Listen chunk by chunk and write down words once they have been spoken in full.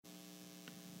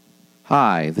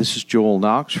Hi, this is Joel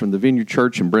Knox from the Vineyard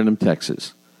Church in Brenham,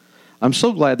 Texas. I'm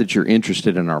so glad that you're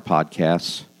interested in our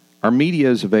podcasts. Our media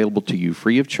is available to you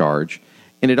free of charge,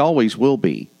 and it always will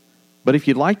be. But if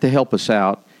you'd like to help us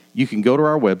out, you can go to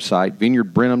our website,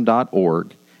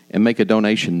 vineyardbrenham.org, and make a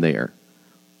donation there.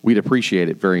 We'd appreciate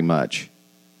it very much.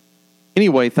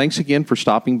 Anyway, thanks again for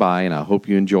stopping by, and I hope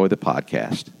you enjoy the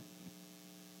podcast.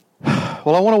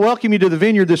 Well, I want to welcome you to the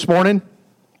Vineyard this morning.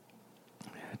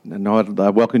 I know I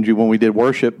welcomed you when we did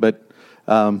worship, but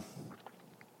for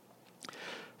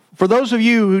those of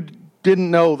you who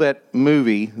didn't know that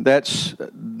movie, that's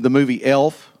the movie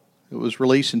Elf. It was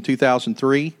released in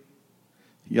 2003.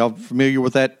 Y'all familiar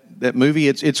with that movie?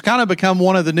 It's kind of become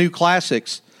one of the new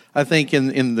classics, I think,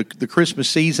 in the Christmas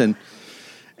season.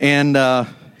 And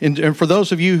for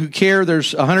those of you who care,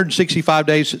 there's 165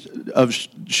 days of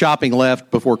shopping left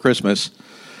before Christmas.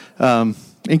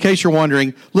 In case you're wondering,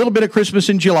 a little bit of Christmas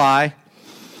in July.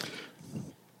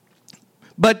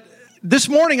 But this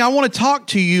morning I want to talk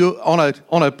to you on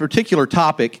a particular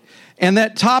topic, and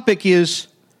that topic is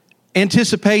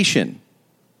anticipation.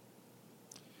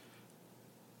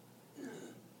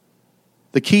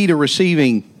 The key to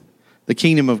receiving the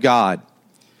kingdom of God.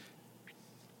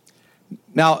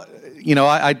 Now, you know,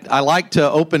 I like to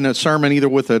open a sermon either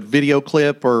with a video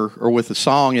clip or with a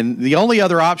song, and the only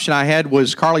other option I had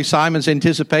was Carly Simon's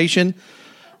Anticipation,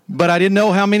 but I didn't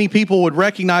know how many people would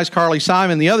recognize Carly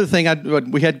Simon. The other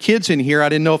thing, we had kids in here, I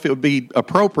didn't know if it would be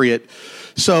appropriate,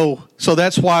 so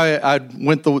that's why I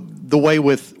went the way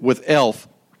with Elf.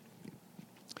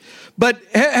 But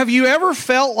have you ever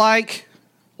felt like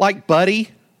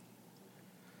Buddy?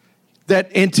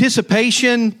 That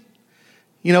anticipation.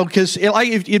 You know, because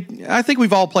I think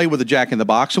we've all played with a Jack in the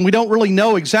Box, and we don't really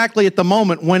know exactly at the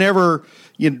moment whenever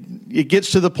it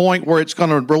gets to the point where it's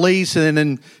going to release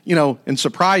and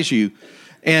surprise you.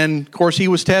 And of course, he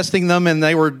was testing them, and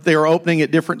they were opening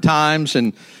at different times,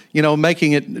 and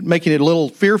making it a little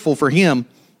fearful for him.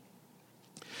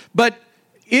 But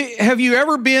have you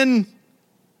ever been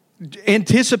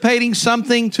anticipating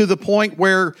something to the point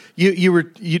where you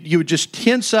would just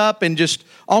tense up and just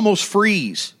almost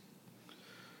freeze?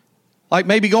 Like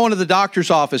maybe going to the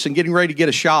doctor's office and getting ready to get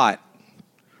a shot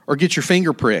or get your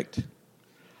finger pricked.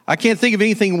 I can't think of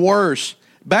anything worse.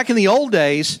 Back in the old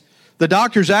days, the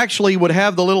doctors actually would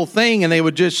have the little thing, and they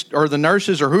would or the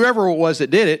nurses or whoever it was that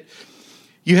did it,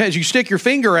 you stick your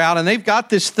finger out, and they've got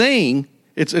this thing,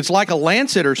 it's like a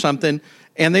lancet or something,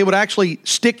 and they would actually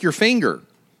stick your finger.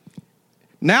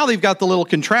 Now they've got the little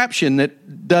contraption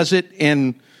that does it,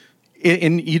 and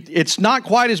it's not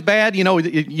quite as bad. You know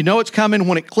it's coming.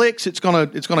 When it clicks, it's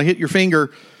gonna hit your finger.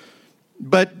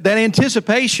 But that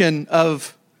anticipation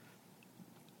of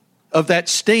that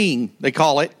sting, they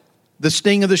call it, the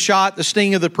sting of the shot, the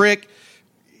sting of the prick.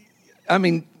 I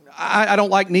mean, I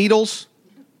don't like needles.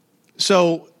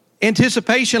 So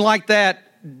anticipation like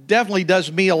that definitely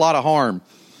does me a lot of harm.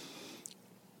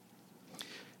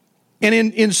 And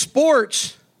in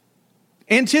sports,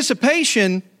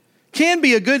 anticipation can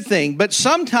be a good thing, but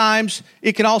sometimes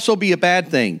it can also be a bad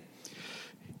thing.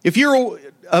 If you're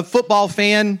a football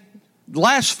fan,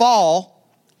 last fall,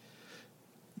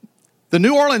 the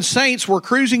New Orleans Saints were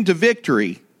cruising to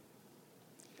victory,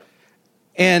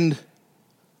 and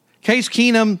Case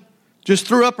Keenum just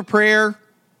threw up a prayer,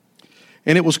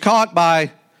 and it was caught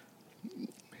by,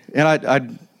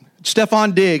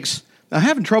 Stephon Diggs. I'm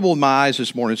having trouble with my eyes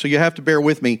this morning, so you have to bear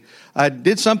with me. I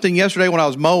did something yesterday when I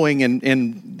was mowing,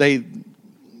 and they've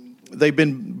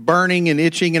been burning and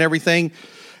itching and everything.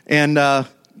 And the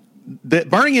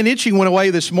burning and itching went away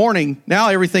this morning. Now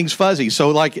everything's fuzzy.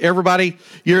 So like everybody,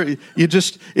 it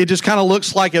just kind of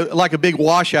looks like a big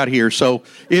washout here. So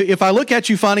if I look at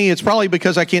you funny, it's probably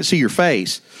because I can't see your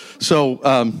face. So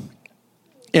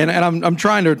and I'm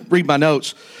trying to read my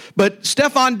notes, but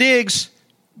Stephon Diggs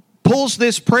pulls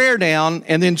this prayer down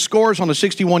and then scores on a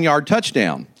 61-yard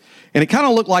touchdown. And it kind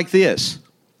of looked like this.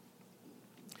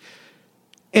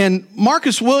 And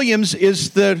Marcus Williams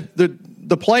is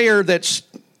the player that's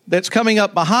coming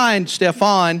up behind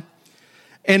Stephon.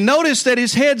 And notice that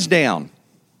his head's down.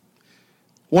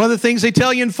 One of the things they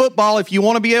tell you in football, if you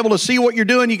want to be able to see what you're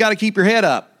doing, you got to keep your head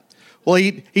up. Well,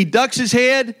 he ducks his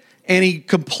head, and he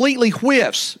completely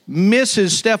whiffs,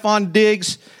 misses Stephon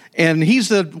Diggs. And he's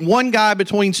the one guy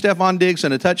between Stephon Diggs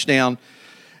and a touchdown.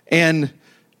 And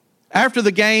after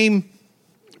the game,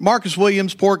 Marcus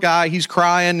Williams, poor guy, he's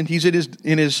crying, and he's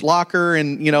in his locker,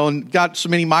 and and got so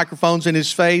many microphones in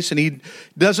his face, and he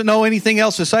doesn't know anything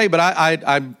else to say. But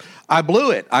I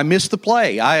blew it. I missed the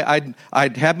play. I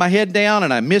had my head down,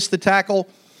 and I missed the tackle.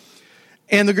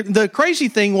 And the crazy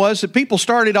thing was that people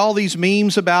started all these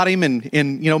memes about him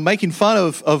and making fun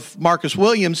of Marcus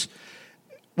Williams.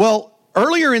 Well,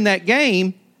 earlier in that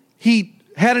game, he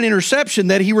had an interception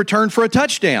that he returned for a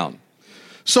touchdown.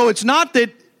 So it's not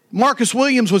that Marcus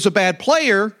Williams was a bad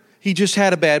player, he just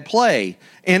had a bad play.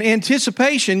 And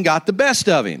anticipation got the best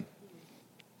of him.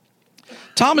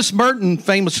 Thomas Merton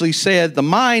famously said, "The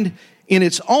mind in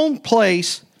its own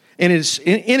place and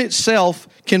in itself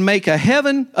can make a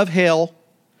heaven of hell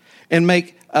and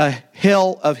make a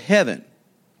hell of heaven."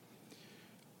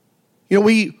 You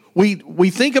know, we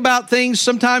think about things.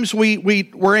 Sometimes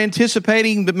we're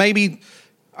anticipating that maybe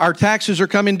our taxes are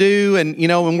coming due, and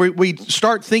we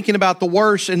start thinking about the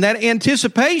worst, and that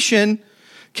anticipation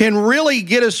can really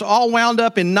get us all wound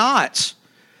up in knots.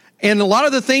 And a lot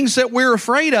of the things that we're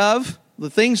afraid of, the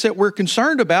things that we're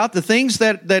concerned about, the things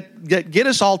that get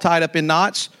us all tied up in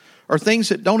knots are things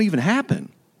that don't even happen.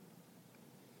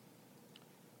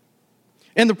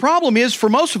 And the problem is for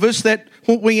most of us that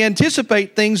we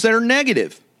anticipate things that are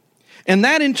negative. And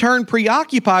that in turn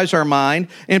preoccupies our mind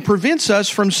and prevents us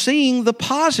from seeing the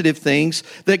positive things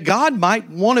that God might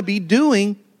want to be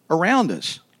doing around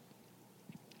us.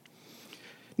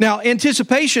 Now,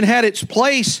 anticipation had its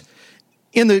place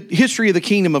in the history of the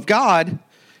kingdom of God.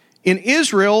 In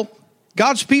Israel,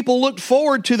 God's people looked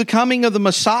forward to the coming of the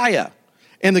Messiah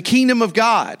and the kingdom of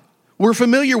God. We're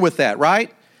familiar with that,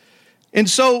 right? And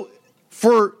so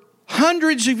for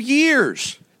hundreds of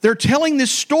years, they're telling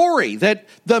this story that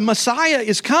the Messiah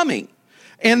is coming.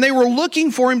 And they were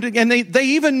looking for him, and they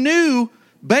even knew,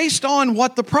 based on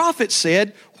what the prophet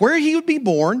said, where he would be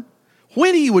born,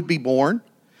 when he would be born.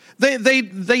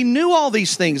 They knew all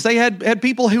these things. They had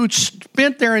people who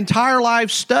spent their entire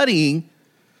lives studying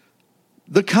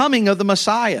the coming of the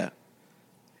Messiah.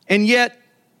 And yet,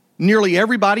 nearly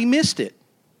everybody missed it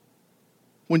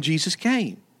when Jesus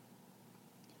came.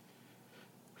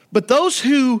 But those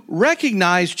who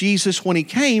recognized Jesus when he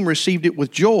came received it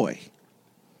with joy.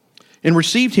 And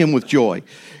received him with joy.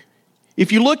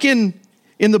 If you look in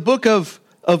the book of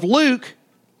Luke,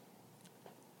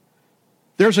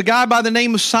 there's a guy by the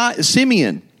name of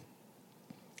Simeon.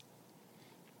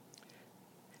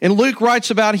 And Luke writes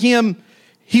about him,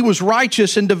 he was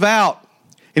righteous and devout,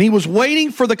 and he was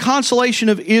waiting for the consolation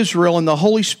of Israel, and the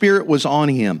Holy Spirit was on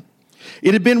him.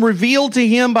 It had been revealed to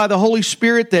him by the Holy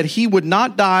Spirit that he would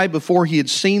not die before he had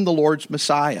seen the Lord's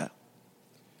Messiah.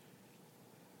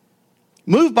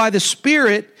 Moved by the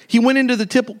Spirit, he went into the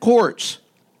temple courts.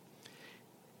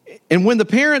 And when the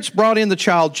parents brought in the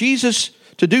child Jesus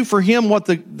to do for him what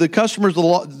the custom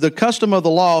of the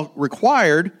law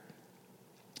required,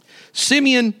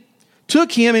 Simeon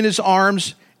took him in his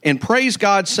arms and praised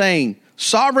God, saying,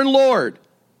 "Sovereign Lord,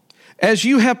 as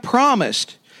you have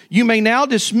promised, you may now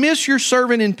dismiss your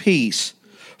servant in peace,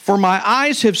 for my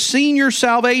eyes have seen your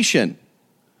salvation,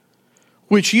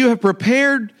 which you have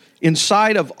prepared in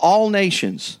sight of all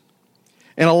nations,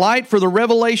 and a light for the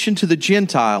revelation to the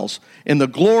Gentiles, and the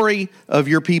glory of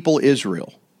your people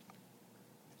Israel."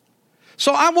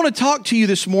 So I want to talk to you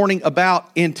this morning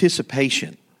about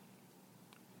anticipation.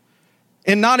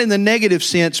 And not in the negative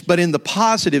sense, but in the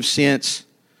positive sense,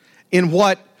 in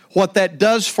what that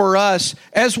does for us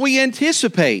as we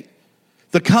anticipate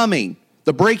the coming,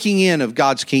 the breaking in of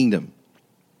God's kingdom.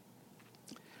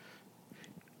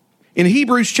 In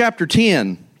Hebrews chapter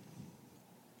 10,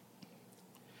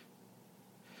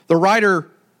 the writer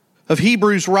of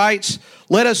Hebrews writes,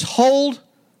 "Let us hold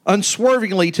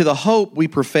unswervingly to the hope we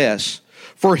profess,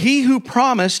 for he who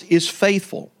promised is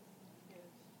faithful.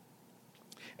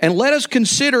 And let us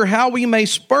consider how we may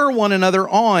spur one another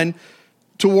on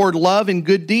toward love and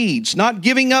good deeds, not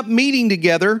giving up meeting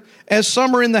together as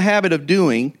some are in the habit of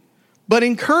doing, but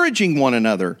encouraging one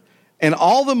another, and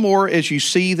all the more as you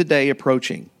see the day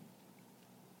approaching."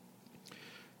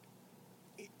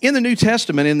 In the New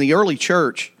Testament, in the early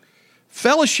church,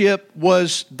 fellowship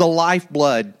was the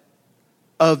lifeblood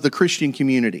of the Christian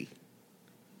community.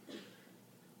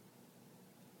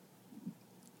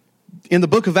 In the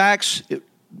book of Acts,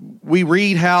 we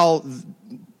read how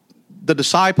the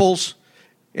disciples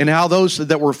and how those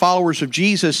that were followers of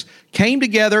Jesus came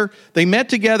together. They met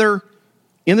together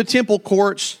in the temple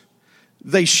courts.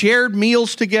 They shared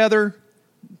meals together.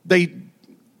 They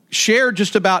shared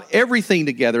just about everything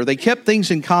together. They kept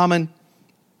things in common.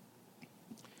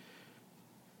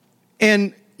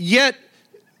 And yet,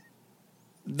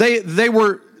 they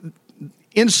were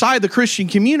inside the Christian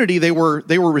community. They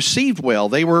were received well.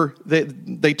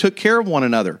 They took care of one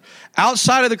another.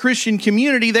 Outside of the Christian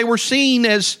community, they were seen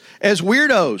as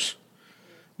weirdos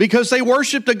because they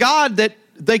worshiped a God that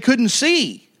they couldn't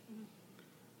see.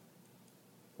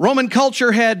 Roman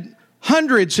culture had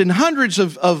hundreds and hundreds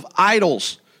of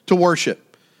idols to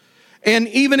worship. And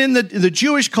even in the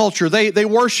Jewish culture, they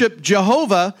worship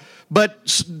Jehovah,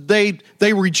 but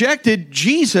they rejected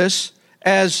Jesus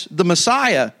as the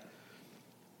Messiah.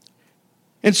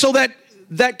 And so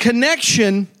that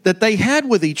connection that they had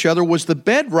with each other was the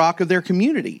bedrock of their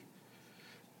community.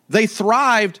 They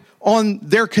thrived on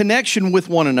their connection with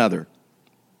one another.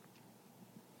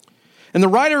 And the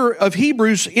writer of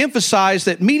Hebrews emphasized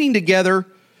that meeting together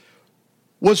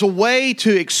was a way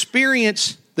to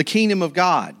experience the kingdom of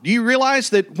God. Do you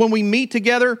realize that when we meet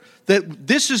together, that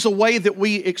this is a way that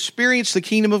we experience the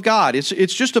kingdom of God? It's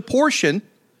just a portion,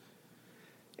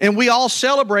 and we all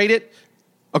celebrate it.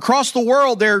 Across the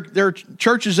world, there are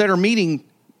churches that are meeting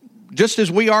just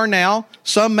as we are now.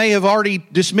 Some may have already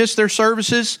dismissed their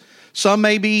services. Some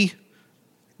may be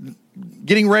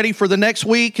getting ready for the next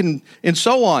week and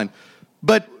so on.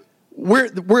 But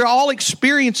we're all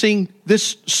experiencing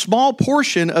this small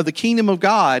portion of the kingdom of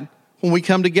God when we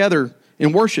come together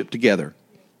and worship together.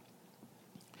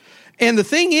 And the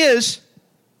thing is,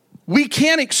 we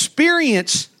can't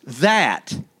experience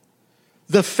that,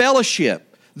 the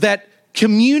fellowship, that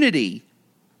community,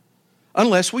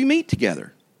 unless we meet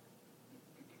together.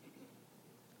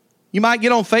 You might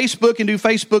get on Facebook and do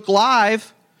Facebook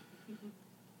Live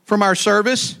from our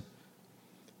service,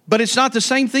 but it's not the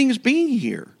same thing as being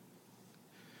here.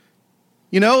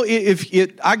 You know,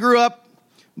 I grew up,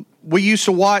 we used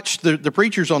to watch the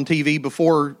preachers on TV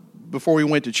before we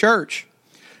went to church.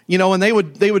 You know, and they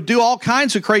would do all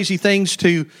kinds of crazy things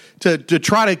to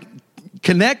try to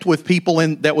connect with people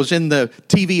that was in the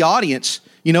TV audience.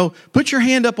 You know, put your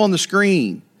hand up on the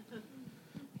screen.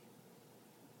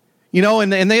 You know,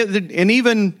 and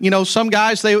even, you know, some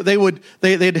guys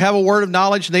they'd have a word of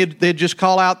knowledge. They'd just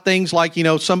call out things like, you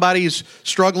know, somebody's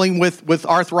struggling with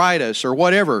arthritis or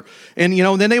whatever, and you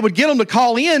know, then they would get them to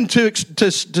call in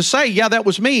to say, yeah, that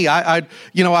was me.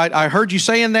 I heard you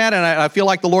saying that, and I feel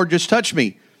like the Lord just touched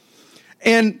me.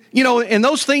 And you know, and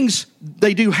those things,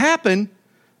 they do happen,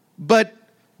 but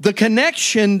the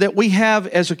connection that we have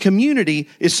as a community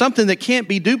is something that can't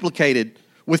be duplicated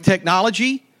with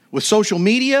technology, with social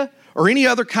media, or any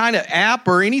other kind of app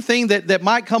or anything that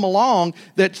might come along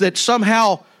that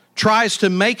somehow tries to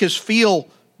make us feel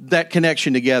that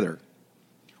connection together.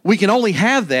 We can only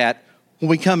have that when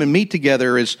we come and meet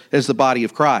together as the body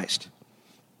of Christ.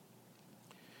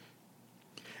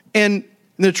 And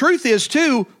the truth is,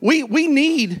 too, we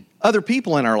need other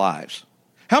people in our lives.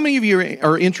 How many of you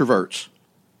are introverts?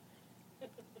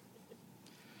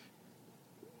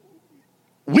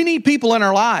 We need people in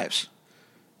our lives.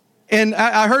 And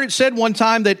I heard it said one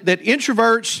time that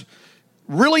introverts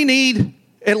really need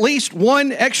at least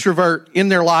one extrovert in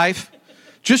their life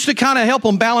just to kind of help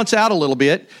them balance out a little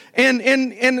bit. And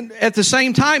at the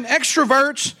same time,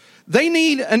 extroverts, they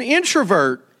need an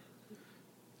introvert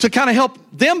to kind of help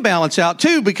them balance out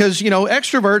too, because, you know,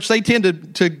 extroverts, they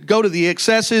tend to go to the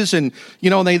excesses and, you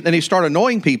know, and they start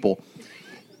annoying people.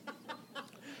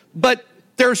 But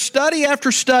there's study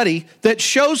after study that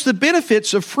shows the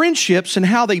benefits of friendships and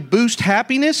how they boost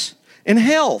happiness and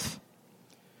health.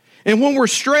 And when we're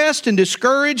stressed and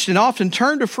discouraged and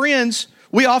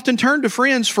we often turn to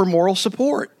friends for moral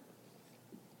support.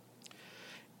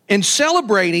 And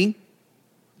celebrating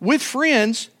with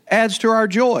friends adds to our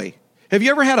joy. Have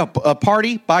you ever had a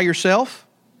party by yourself?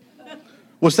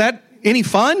 Was that any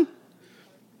fun?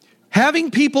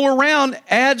 Having people around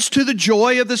adds to the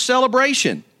joy of the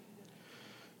celebration.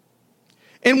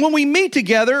 And when we meet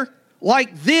together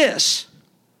like this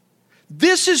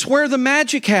is where the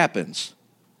magic happens.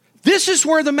 This is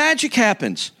where the magic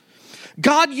happens.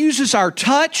 God uses our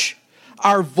touch,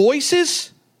 our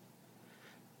voices,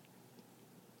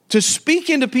 to speak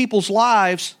into people's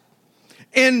lives,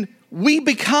 and we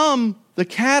become the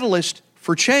catalyst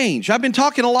for change. I've been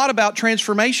talking a lot about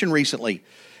transformation recently,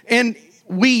 and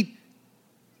we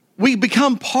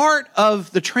become part of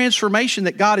the transformation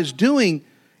that God is doing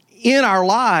in our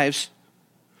lives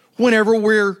whenever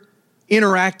we're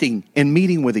interacting and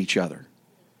meeting with each other.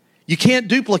 You can't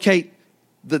duplicate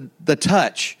the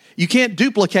touch. You can't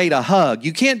duplicate a hug.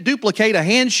 You can't duplicate a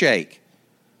handshake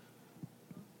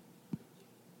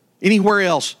anywhere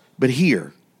else but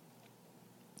here.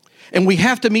 And we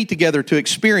have to meet together to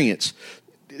experience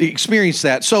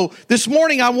that. So this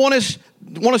morning I want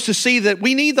us to see that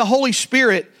we need the Holy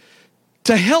Spirit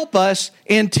to help us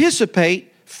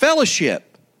anticipate fellowship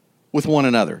with one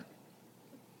another.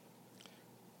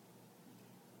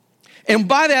 And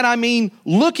by that I mean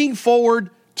looking forward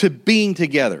to being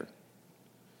together.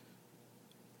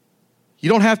 You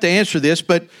don't have to answer this,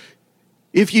 but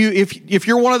if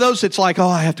you're one of those that's like, oh,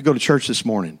 I have to go to church this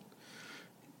morning.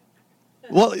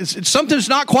 Well, something's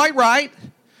not quite right.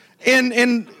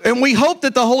 And we hope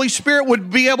that the Holy Spirit would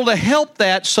be able to help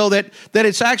that so that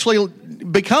it's actually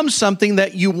becomes something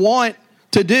that you want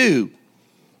to do.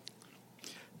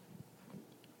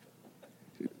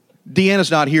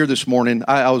 Deanna's not here this morning.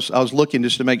 I was looking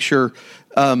just to make sure.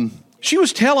 She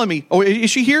was telling me. Oh, is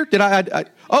she here? Did I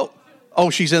oh,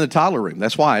 she's in the toddler room.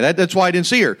 That's why. That's why I didn't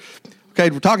see her. Okay,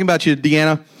 we're talking about you,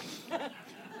 Deanna.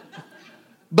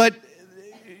 But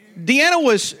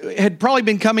Deanna had probably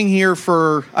been coming here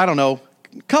for, I don't know,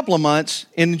 a couple of months,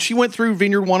 and she went through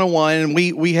Vineyard 101, and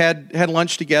we had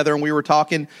lunch together, and we were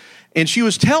talking, and she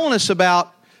was telling us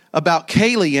about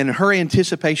Kaylee and her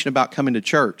anticipation about coming to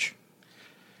church.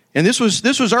 And this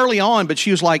was early on, but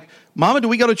she was like, Mama, do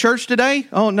we go to church today?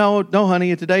 Oh, no,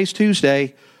 honey, today's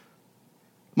Tuesday.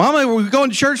 Mama, are we going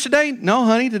to church today? No,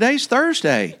 honey, today's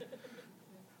Thursday.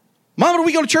 Mama, do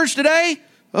we go to church today?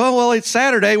 Oh, well, it's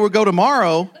Saturday. We'll go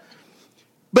tomorrow.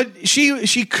 But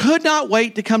she could not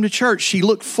wait to come to church. She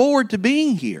looked forward to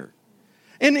being here.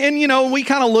 And you know, we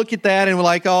kind of look at that and we're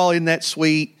like, oh, isn't that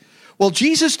sweet? Well,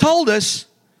 Jesus told us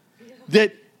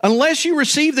that unless you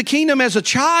receive the kingdom as a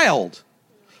child,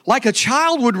 like a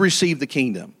child would receive the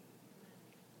kingdom,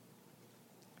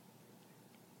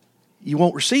 you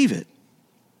won't receive it.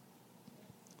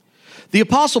 The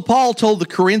Apostle Paul told the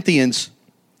Corinthians,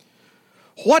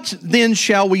 what then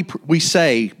shall we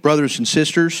say, brothers and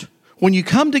sisters? When you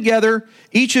come together,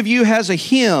 each of you has a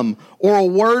hymn or a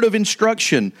word of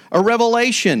instruction, a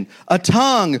revelation, a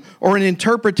tongue, or an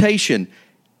interpretation.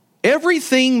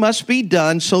 Everything must be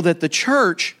done so that the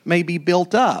church may be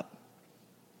built up.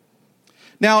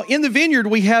 Now, in the Vineyard,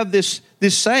 we have this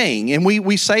saying, and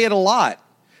we say it a lot,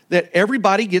 that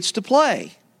everybody gets to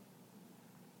play.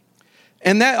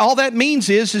 And that all that means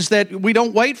is that we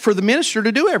don't wait for the minister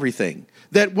to do everything.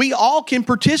 That we all can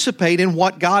participate in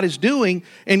what God is doing,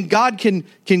 and God can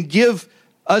give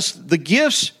us the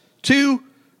gifts to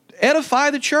edify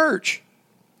the church.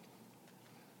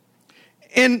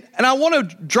 And I want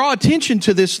to draw attention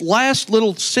to this last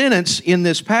little sentence in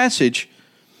this passage.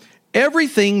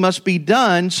 Everything must be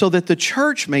done so that the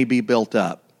church may be built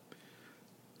up.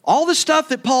 All the stuff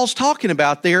that Paul's talking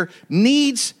about there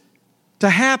needs to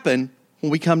happen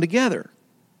when we come together.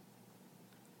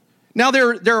 Now,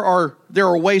 there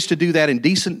are ways to do that in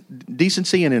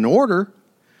decency and in order,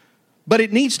 but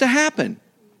it needs to happen.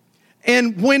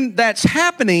 And when that's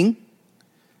happening,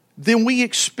 then we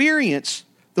experience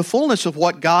the fullness of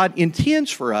what God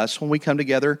intends for us when we come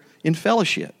together in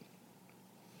fellowship.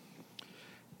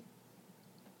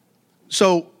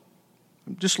 So,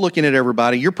 I'm just looking at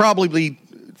everybody. You're probably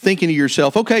thinking to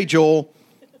yourself, okay, Joel,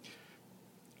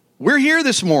 we're here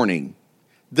this morning.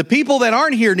 The people that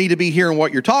aren't here need to be hearing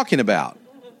what you're talking about.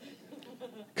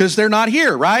 Because they're not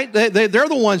here, right? They're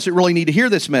the ones that really need to hear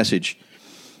this message.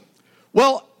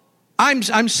 Well,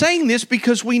 I'm saying this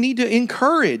because we need to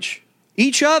encourage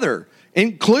each other,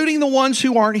 including the ones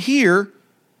who aren't here.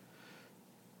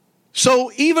 So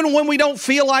even when we don't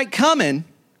feel like coming,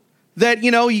 that,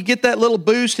 you know, you get that little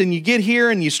boost and you get here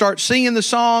and you start singing the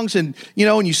songs and, you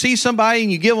know, and you see somebody and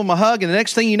you give them a hug and the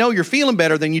next thing you know, you're feeling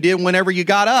better than you did whenever you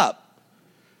got up.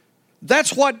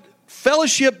 That's what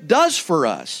fellowship does for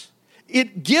us.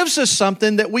 It gives us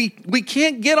something that we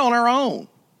can't get on our own.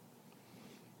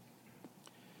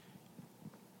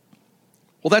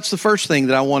 Well, that's the first thing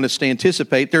that I want us to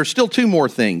anticipate. There are still two more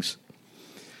things.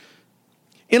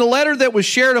 In a letter that was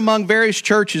shared among various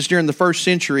churches during the first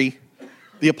century,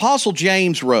 the Apostle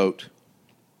James wrote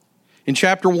in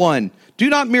chapter 1, do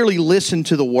not merely listen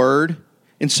to the word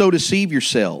and so deceive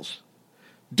yourselves.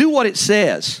 Do what it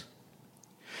says.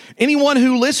 Anyone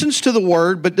who listens to the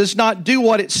word but does not do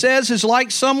what it says is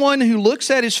like someone who looks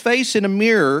at his face in a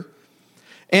mirror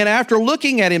and after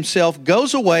looking at himself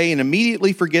goes away and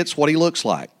immediately forgets what he looks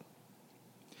like.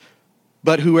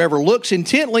 But whoever looks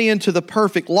intently into the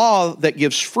perfect law that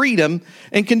gives freedom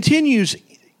and continues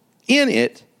in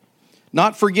it,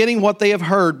 not forgetting what they have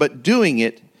heard but doing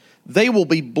it, they will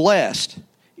be blessed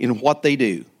in what they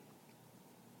do.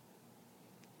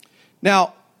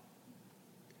 Now,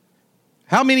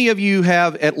 how many of you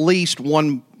have at least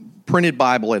one printed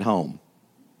Bible at home?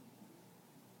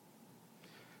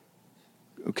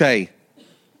 Okay.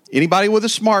 Anybody with a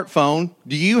smartphone,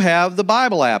 do you have the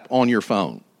Bible app on your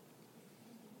phone?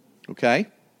 Okay.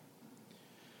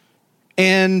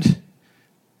 And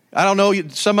I don't know,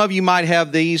 some of you might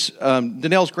have these.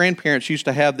 Danelle's grandparents used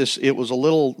to have this. It was a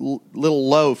little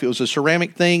loaf. It was a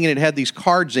ceramic thing, and it had these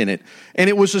cards in it. And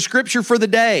it was a scripture for the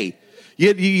day.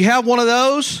 You have one of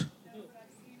those?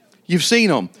 You've seen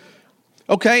them.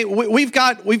 Okay, we've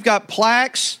got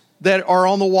plaques that are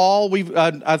on the wall.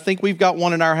 I think we've got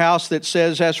one in our house that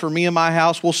says, "As for me and my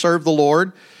house, we'll serve the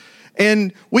Lord."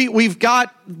 And we've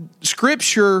got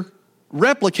Scripture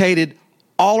replicated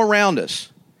all around us.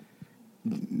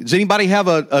 Does anybody have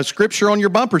a Scripture on your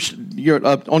bumper,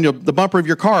 the bumper of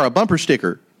your car, a bumper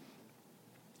sticker?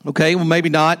 Okay, well maybe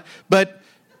not, but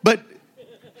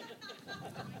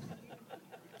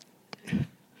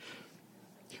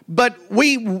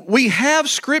we have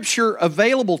Scripture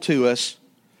available to us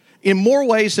in more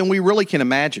ways than we really can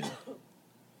imagine.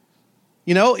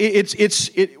 You know,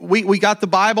 we got the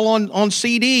Bible on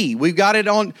CD. We've got it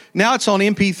now it's on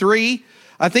MP3.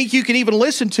 I think you can even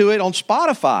listen to it on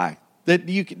Spotify, that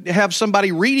you can have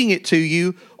somebody reading it to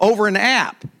you over an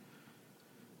app.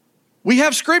 We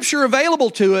have Scripture available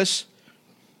to us,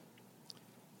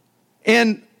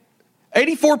 and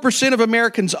 84% of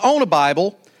Americans own a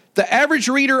Bible. The average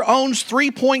reader owns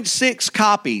 3.6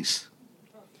 copies.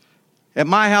 At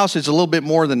my house, it's a little bit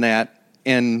more than that,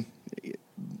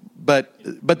 but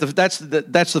that's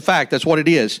the fact. That's what it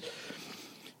is.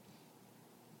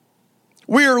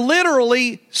 We are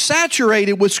literally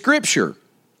saturated with Scripture,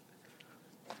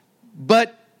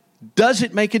 but does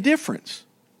it make a difference?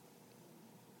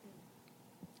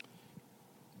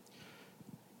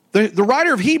 The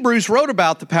writer of Hebrews wrote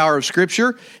about the power of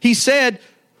Scripture. He said,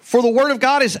 "For the Word of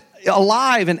God is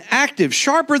alive and active,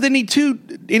 sharper than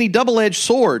any double-edged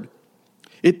sword.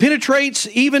 It penetrates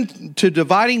even to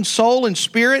dividing soul and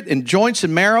spirit and joints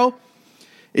and marrow.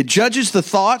 It judges the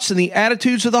thoughts and the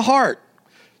attitudes of the heart."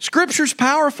 Scripture's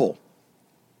powerful.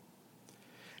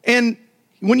 And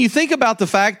when you think about the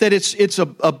fact that it's a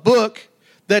book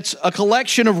that's a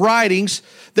collection of writings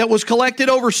that was collected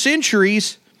over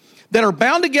centuries that are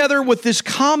bound together with this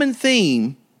common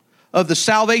theme of the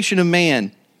salvation of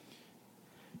man,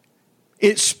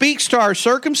 it speaks to our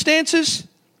circumstances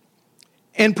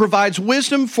and provides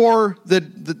wisdom for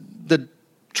the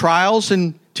trials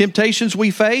and temptations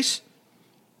we face.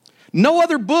 No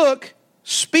other book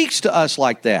speaks to us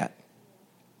like that.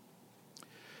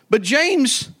 But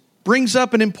James brings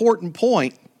up an important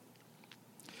point.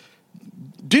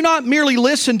 Do not merely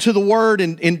listen to the word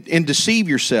and deceive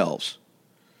yourselves.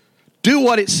 Do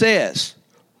what it says.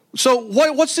 So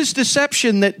what's this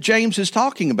deception that James is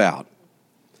talking about?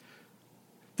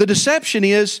 The deception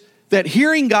is that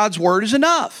hearing God's word is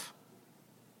enough.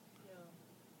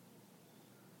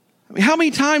 I mean, how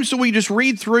many times do we just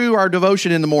read through our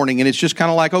devotion in the morning and it's just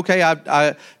kind of like, okay,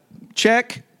 I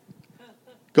check,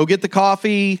 go get the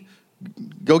coffee,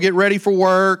 go get ready for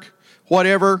work,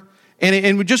 whatever,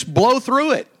 and we just blow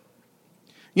through it.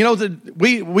 You know,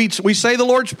 we say the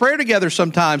Lord's Prayer together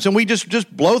sometimes, and we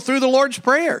just blow through the Lord's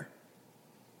Prayer.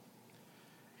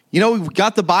 You know, we've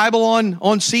got the Bible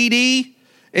on CD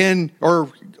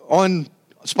or on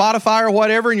Spotify or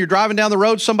whatever, and you're driving down the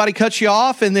road, somebody cuts you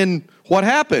off, and then what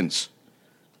happens?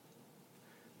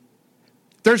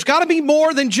 There's got to be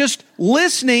more than just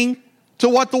listening to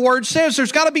what the Word says.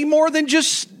 There's got to be more than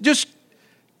just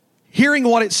hearing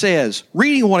what it says,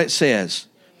 reading what it says.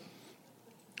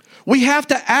 We have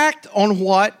to act on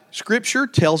what Scripture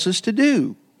tells us to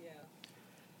do.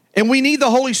 And we need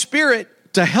the Holy Spirit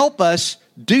to help us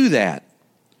do that.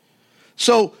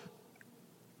 So,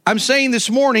 I'm saying this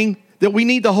morning that we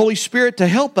need the Holy Spirit to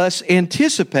help us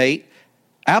anticipate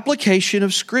application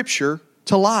of Scripture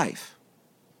to life.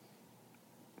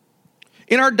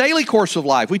 In our daily course of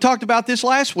life, we talked about this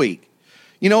last week.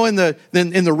 You know, in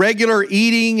the regular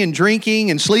eating and drinking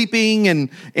and sleeping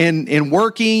and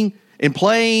working and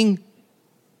playing,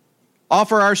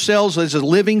 offer ourselves as a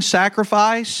living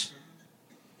sacrifice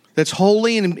that's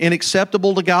holy and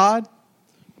acceptable to God.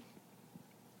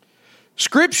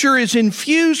 Scripture is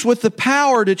infused with the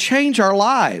power to change our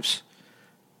lives.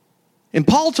 And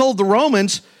Paul told the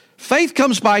Romans, faith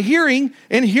comes by hearing,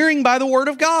 and hearing by the Word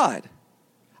of God.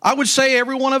 I would say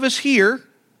every one of us here,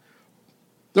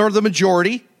 or the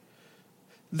majority,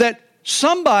 that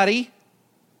somebody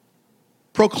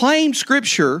proclaimed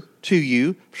Scripture to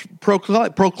you,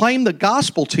 proclaim the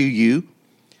gospel to you,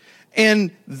 and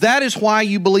that is why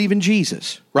you believe in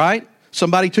Jesus, right?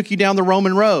 Somebody took you down the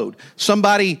Roman road.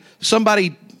 Somebody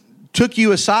took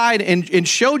you aside and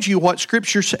showed you what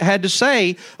Scripture had to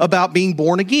say about being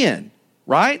born again,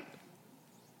 right?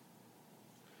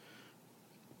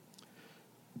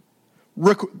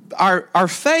 Our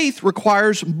faith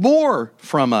requires more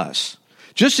from us.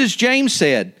 Just as James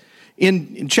said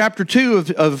in chapter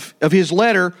 2 of his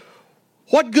letter,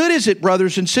 what good is it,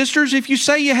 brothers and sisters, if you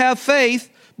say you have faith,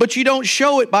 but you don't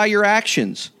show it by your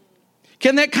actions?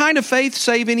 Can that kind of faith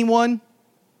save anyone?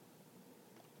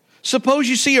 Suppose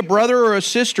you see a brother or a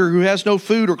sister who has no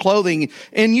food or clothing,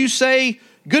 and you say,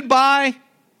 goodbye,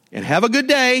 and have a good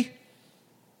day,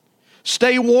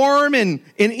 stay warm and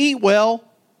eat well,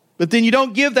 but then you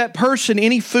don't give that person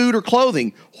any food or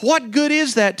clothing. What good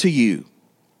is that to you?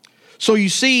 So you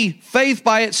see, faith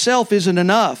by itself isn't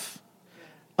enough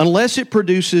unless it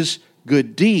produces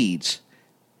good deeds,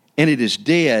 and it is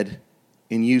dead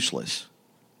and useless.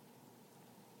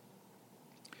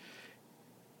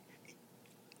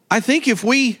 I think if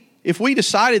we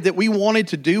decided that we wanted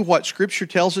to do what Scripture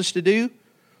tells us to do,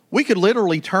 we could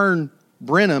literally turn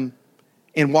Brenham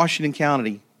in Washington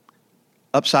County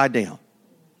upside down.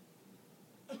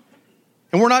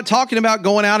 And we're not talking about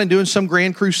going out and doing some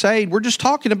grand crusade. We're just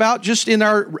talking about just in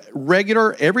our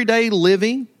regular, everyday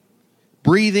living,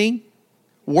 breathing,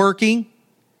 working,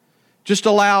 just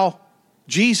allow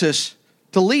Jesus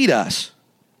to lead us.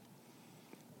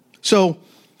 So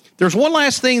there's one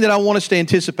last thing that I want us to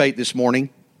anticipate this morning.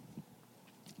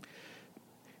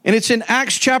 And it's in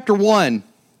Acts chapter 1.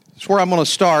 That's where I'm going to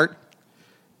start.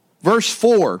 Verse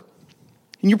 4.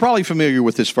 And you're probably familiar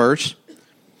with this verse.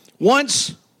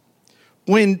 Once,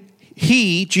 when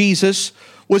he, Jesus,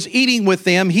 was eating with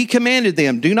them, he commanded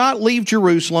them, "Do not leave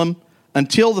Jerusalem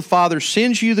until the Father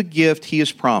sends you the gift he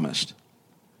has promised.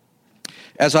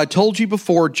 As I told you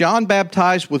before, John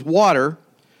baptized with water,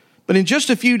 but in just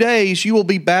a few days you will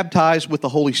be baptized with the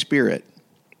Holy Spirit."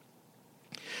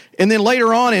 And then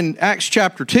later on in Acts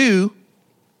chapter 2,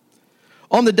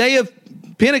 on the day of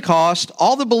Pentecost,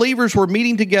 all the believers were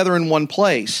meeting together in one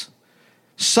place.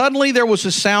 Suddenly there was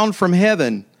a sound from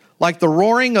heaven, like the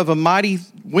roaring of a mighty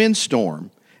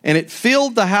windstorm, and it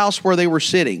filled the house where they were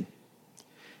sitting.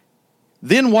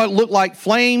 Then what looked like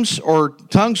flames or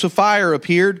tongues of fire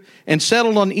appeared and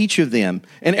settled on each of them.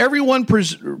 And everyone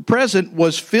present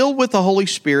was filled with the Holy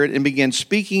Spirit and began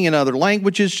speaking in other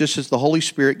languages, just as the Holy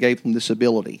Spirit gave them this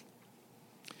ability.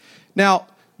 Now,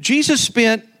 Jesus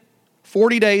spent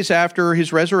 40 days after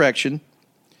his resurrection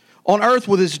on earth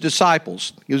with his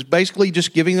disciples. He was basically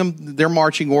just giving them their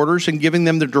marching orders and giving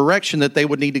them the direction that they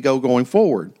would need to go going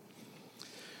forward.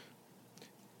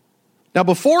 Now,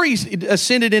 before he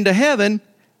ascended into heaven,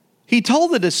 he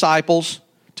told the disciples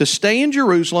to stay in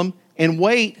Jerusalem and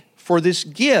wait for this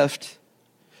gift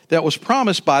that was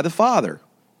promised by the Father.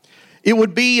 It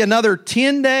would be another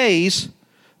 10 days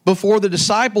before the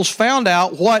disciples found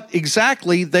out what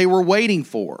exactly they were waiting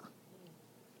for.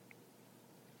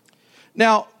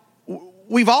 Now,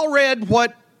 we've all read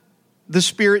what the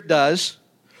Spirit does.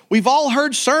 We've all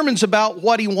heard sermons about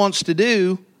what he wants to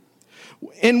do.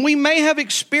 And we may have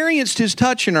experienced his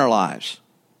touch in our lives.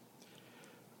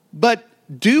 But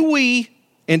do we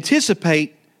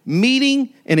anticipate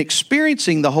meeting and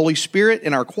experiencing the Holy Spirit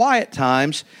in our quiet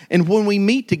times and when we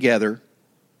meet together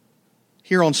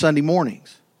here on Sunday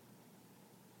mornings?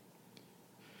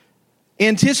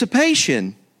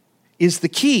 Anticipation is the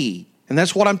key, and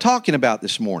that's what I'm talking about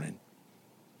this morning.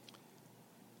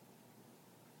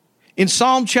 In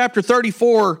Psalm chapter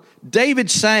 34, David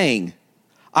sang,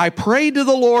 "I prayed to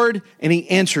the Lord, and he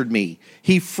answered me.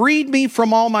 He freed me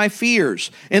from all my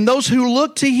fears. And those who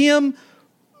look to him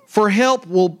for help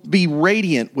will be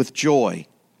radiant with joy.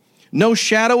 No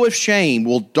shadow of shame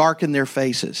will darken their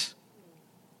faces."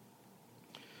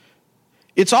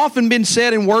 It's often been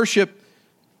said in worship,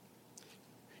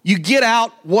 you get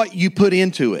out what you put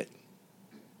into it.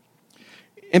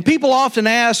 And people often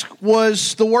ask,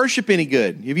 was the worship any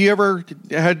good? Have you ever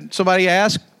had somebody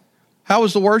ask, how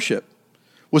was the worship?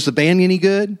 Was the band any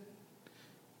good?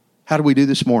 How do we do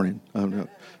this morning? I don't know.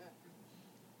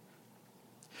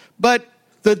 But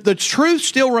the truth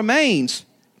still remains,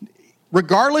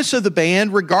 regardless of the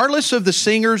band, regardless of the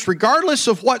singers, regardless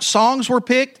of what songs were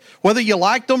picked, whether you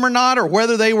liked them or not, or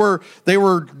whether they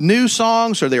were new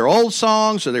songs, or they were old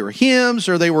songs, or they were hymns,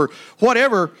 or they were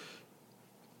whatever,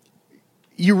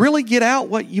 you really get out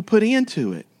what you put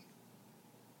into it.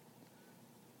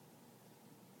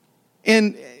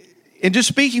 And just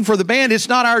speaking for the band, it's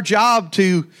not our job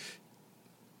to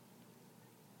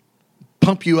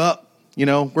pump you up. You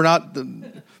know, we're not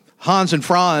the Hans and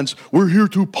Franz. We're here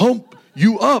to pump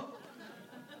you up.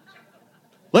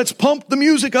 Let's pump the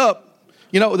music up.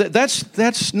 You know,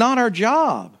 that's not our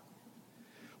job.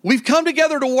 We've come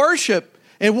together to worship,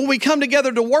 and when we come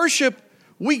together to worship,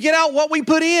 we get out what we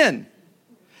put in.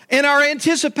 And our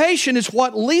anticipation is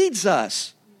what leads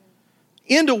us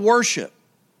into worship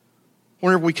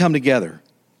whenever we come together.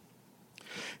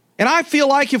 And I feel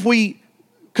like if we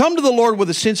come to the Lord with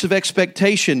a sense of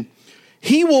expectation,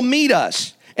 he will meet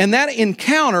us, and that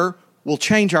encounter will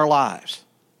change our lives.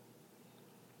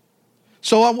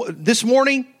 So this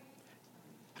morning,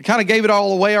 I kind of gave it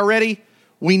all away already.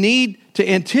 We need to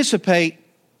anticipate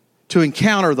to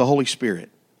encounter the Holy Spirit.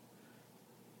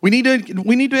 We need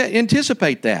to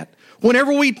anticipate that.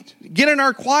 Whenever we get in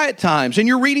our quiet times and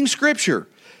you're reading Scripture,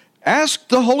 ask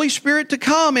the Holy Spirit to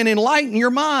come and enlighten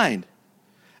your mind.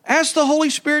 Ask the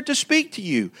Holy Spirit to speak to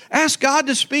you. Ask God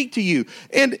to speak to you.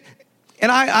 And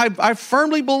I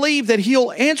firmly believe that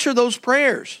He'll answer those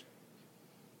prayers.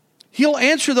 He'll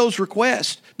answer those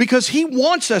requests because He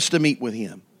wants us to meet with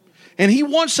Him. And He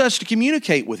wants us to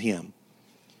communicate with Him.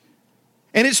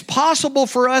 And it's possible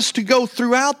for us to go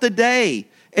throughout the day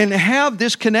and have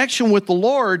this connection with the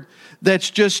Lord that's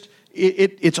just,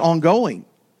 it's ongoing.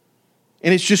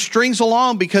 And it just strings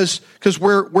along because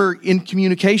we're in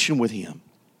communication with Him.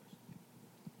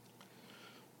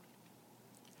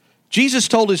 Jesus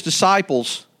told His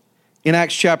disciples in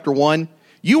Acts chapter 1,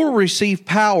 "You will receive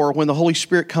power when the Holy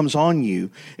Spirit comes on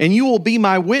you, and you will be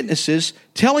my witnesses,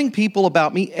 telling people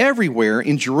about me everywhere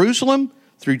in Jerusalem,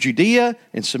 through Judea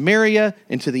and Samaria,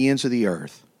 and to the ends of the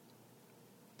earth."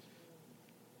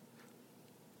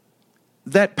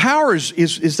 That power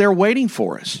is there waiting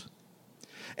for us.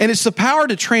 And it's the power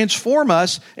to transform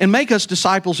us and make us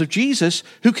disciples of Jesus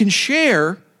who can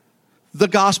share the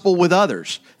gospel with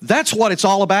others. That's what it's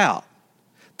all about.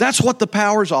 That's what the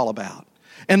power is all about.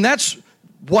 And that's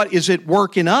what is at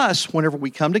work in us whenever we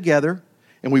come together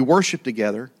and we worship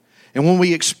together and when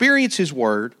we experience His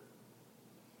Word.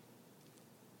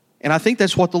 And I think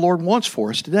that's what the Lord wants for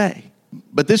us today.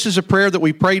 But this is a prayer that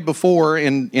we prayed before,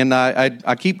 and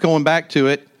I keep going back to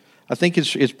it. I think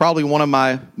it's probably one of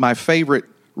my favorite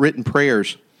written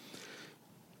prayers.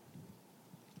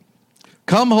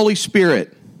 Come, Holy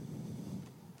Spirit,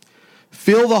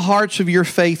 fill the hearts of your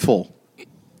faithful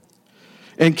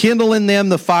and kindle in them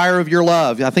the fire of your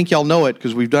love. I think y'all know it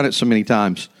because we've done it so many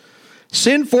times.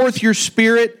 Send forth your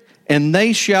Spirit, and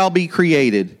they shall be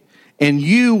created, and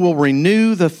you will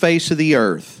renew the face of the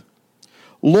earth.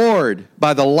 Lord,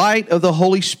 by the light of the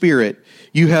Holy Spirit,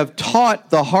 you have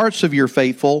taught the hearts of your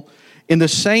faithful. In the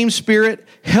same Spirit,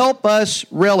 help us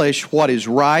relish what is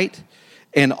right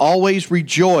and always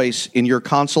rejoice in your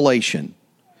consolation.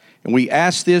 And we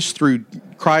ask this through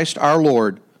Christ our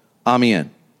Lord. Amen.